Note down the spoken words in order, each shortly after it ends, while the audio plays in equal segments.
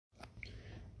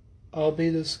I'll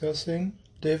be discussing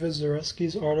David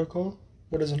Zaretsky's article,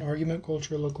 What Does an Argument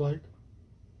Culture Look Like?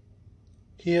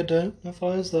 He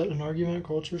identifies that an argument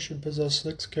culture should possess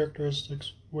 6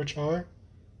 characteristics, which are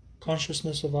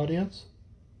consciousness of audience,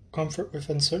 comfort with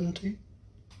uncertainty,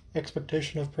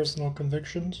 expectation of personal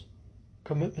convictions,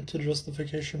 commitment to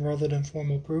justification rather than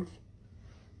formal proof,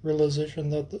 realization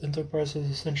that the enterprise is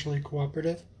essentially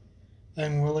cooperative,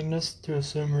 and willingness to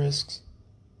assume risks.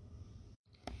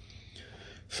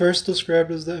 First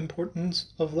described as the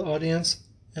importance of the audience,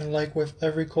 and like with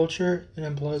every culture, it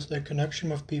implies a connection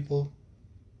with people.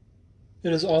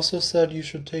 It is also said you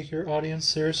should take your audience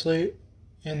seriously,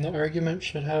 and the argument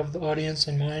should have the audience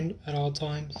in mind at all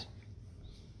times.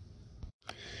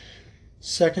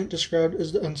 Second described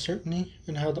as the uncertainty,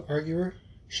 and how the arguer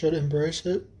should embrace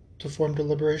it to form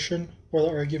deliberation or the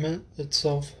argument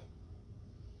itself.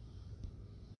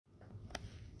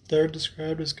 Third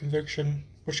described as conviction,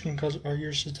 which can cause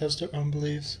arguers to test their own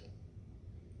beliefs.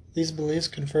 These beliefs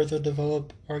can further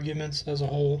develop arguments as a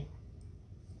whole.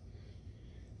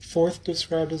 Fourth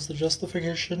described as the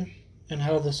justification, and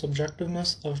how the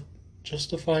subjectiveness of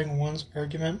justifying one's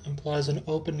argument implies an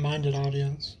open-minded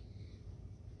audience.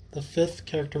 The fifth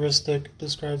characteristic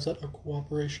describes that a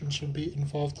cooperation should be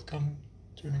involved to come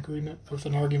to an agreement with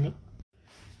an argument.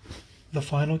 The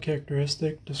final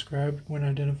characteristic described when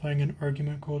identifying an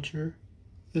argument culture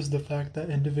is the fact that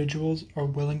individuals are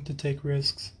willing to take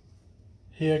risks.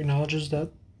 He acknowledges that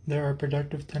there are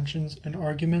productive tensions and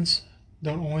arguments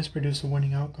don't always produce a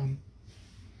winning outcome.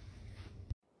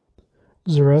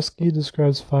 Zaretsky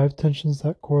describes 5 tensions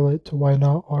that correlate to why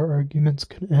not all arguments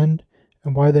can end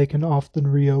and why they can often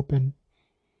reopen.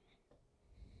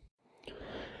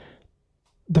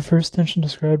 The first tension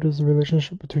described is the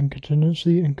relationship between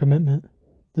contingency and commitment.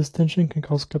 This tension can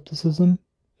cause skepticism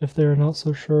if they are not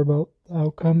so sure about the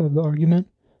outcome of the argument,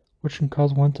 which can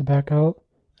cause one to back out,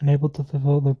 unable to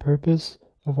fulfill the purpose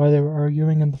of why they were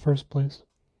arguing in the first place.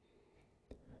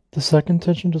 The second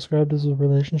tension described is the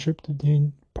relationship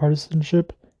between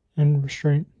partisanship and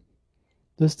restraint.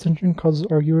 This tension causes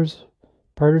arguers'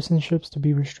 partisanships to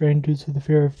be restrained due to the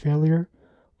fear of failure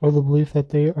or the belief that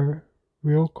there are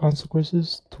real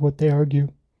consequences to what they argue.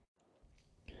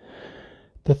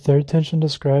 The third tension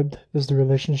described is the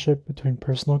relationship between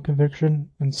personal conviction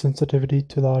and sensitivity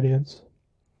to the audience.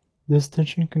 This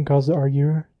tension can cause the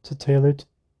arguer to tailor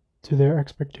to their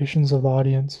expectations of the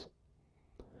audience.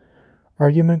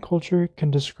 Argument culture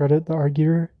can discredit the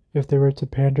arguer if they were to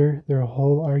pander their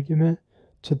whole argument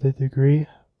to the degree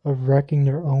of wrecking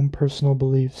their own personal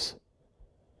beliefs.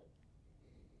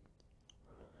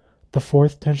 The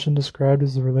fourth tension described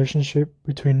is the relationship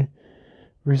between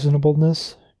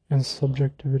reasonableness and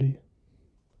subjectivity.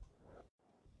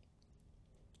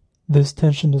 This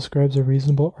tension describes a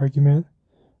reasonable argument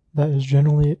that is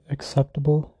generally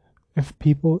acceptable if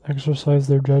people exercise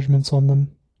their judgments on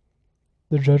them.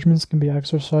 The judgments can be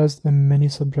exercised in many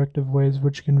subjective ways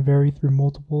which can vary through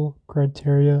multiple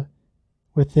criteria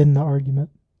within the argument.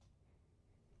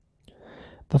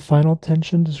 The final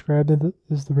tension described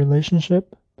is the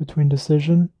relationship between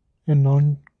decision and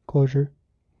non-closure.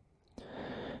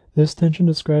 This tension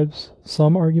describes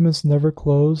some arguments never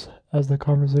close, as the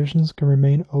conversations can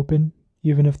remain open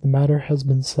even if the matter has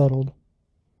been settled.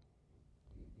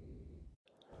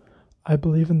 I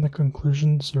believe in the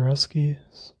conclusion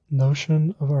Zaretsky's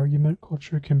notion of argument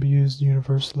culture can be used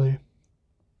universally.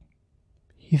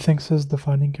 He thinks his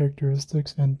defining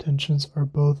characteristics and tensions are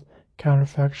both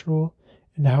counterfactual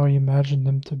in how he imagined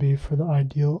them to be for the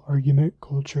ideal argument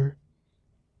culture.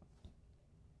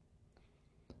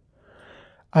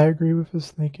 I agree with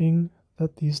his thinking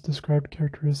that these described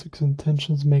characteristics and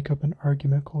tensions make up an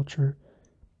argument culture.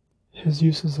 His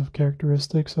uses of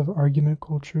characteristics of argument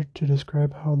culture to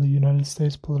describe how the United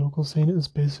States political scene is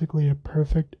basically a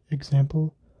perfect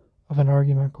example of an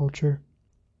argument culture.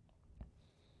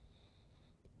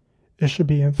 It should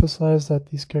be emphasized that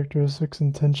these characteristics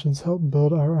and tensions help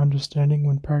build our understanding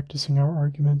when practicing our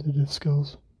argumentative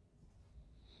skills.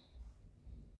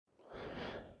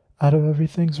 Out of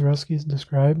everything Zaretsky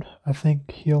described, I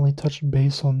think he only touched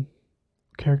base on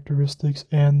characteristics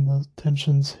and the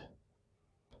tensions.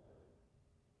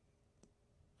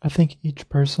 I think each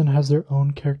person has their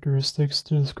own characteristics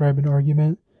to describe an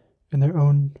argument and their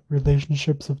own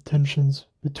relationships of tensions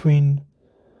between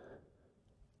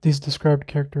these described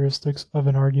characteristics of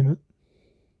an argument.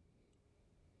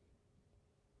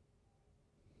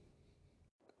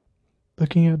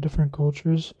 Looking at different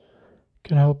cultures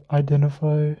can help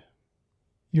identify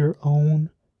your own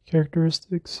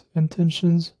characteristics and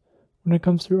tensions when it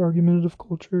comes to argumentative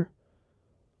culture.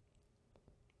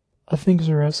 I think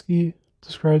Zaretsky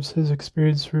describes his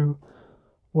experience through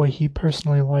what he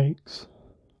personally likes.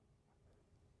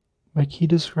 Like he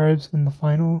describes in the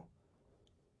final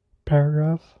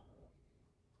paragraph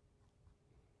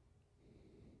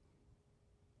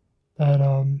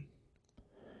that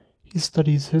he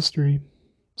studies history,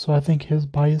 so I think his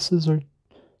biases are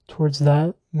towards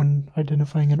that when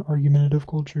identifying an argumentative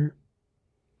culture.